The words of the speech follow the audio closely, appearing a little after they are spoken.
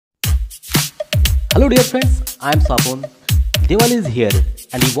Hello dear friends, I am Swapan. Diwali is here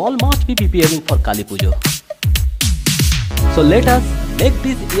and you all must be preparing for Kali Puja. So let us make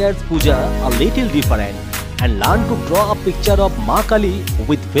this year's puja a little different and learn to draw a picture of Ma Kali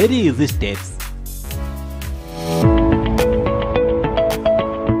with very easy steps.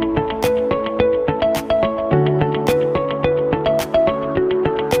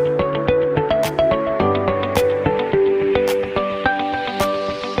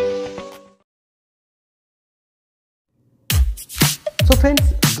 So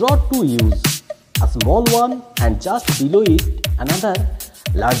friends, draw two U's, a small one and just below it another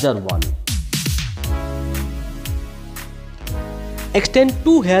larger one. Extend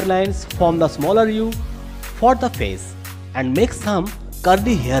two hairlines from the smaller U for the face and make some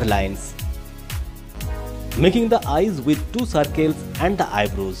curly hairlines, making the eyes with two circles and the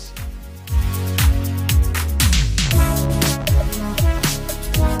eyebrows.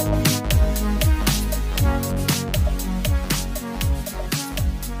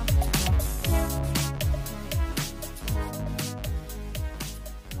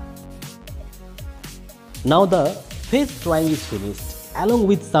 Now the face drawing is finished along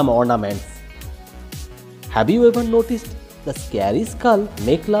with some ornaments. Have you ever noticed the scary skull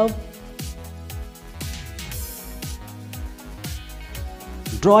make love?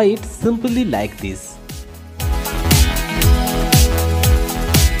 Draw it simply like this.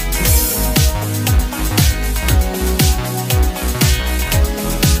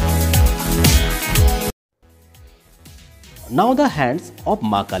 Now the hands of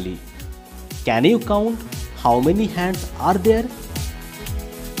Ma Kali. Can you count how many hands are there?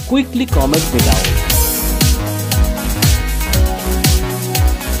 Quickly comment below.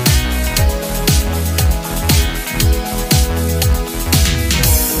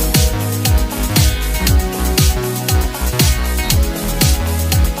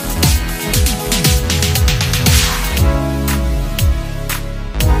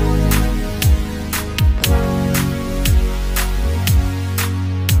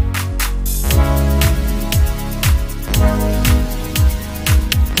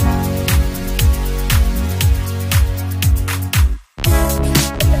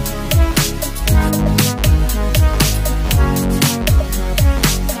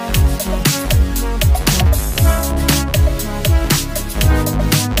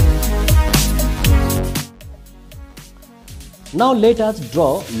 Now let us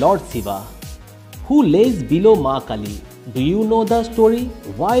draw Lord Shiva, who lays below Ma Kali. Do you know the story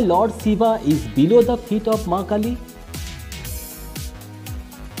why Lord Shiva is below the feet of Ma Kali?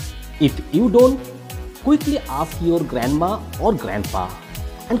 If you don't, quickly ask your grandma or grandpa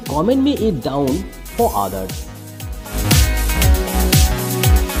and comment me it down for others.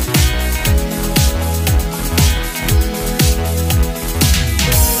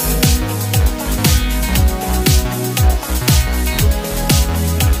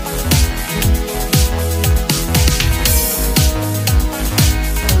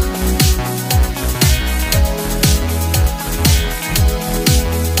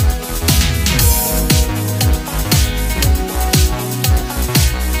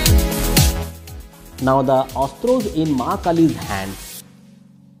 Now the ostros in Ma Kali's hands.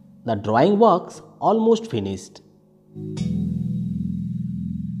 The drawing works almost finished.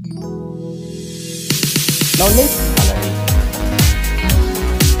 Now let's color it.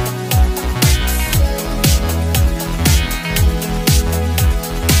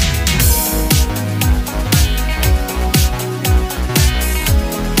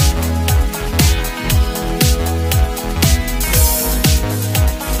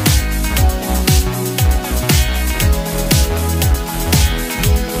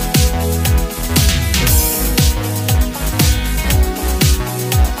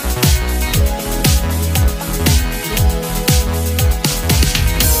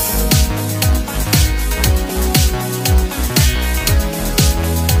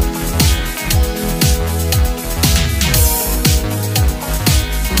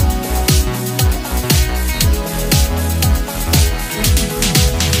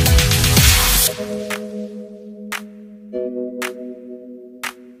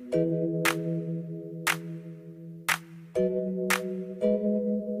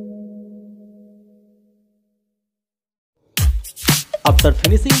 After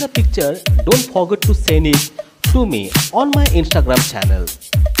finishing the picture, don't forget to send it to me on my Instagram channel.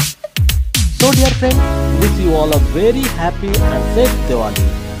 So dear friends, wish you all a very happy and safe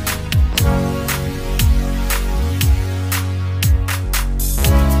Diwali.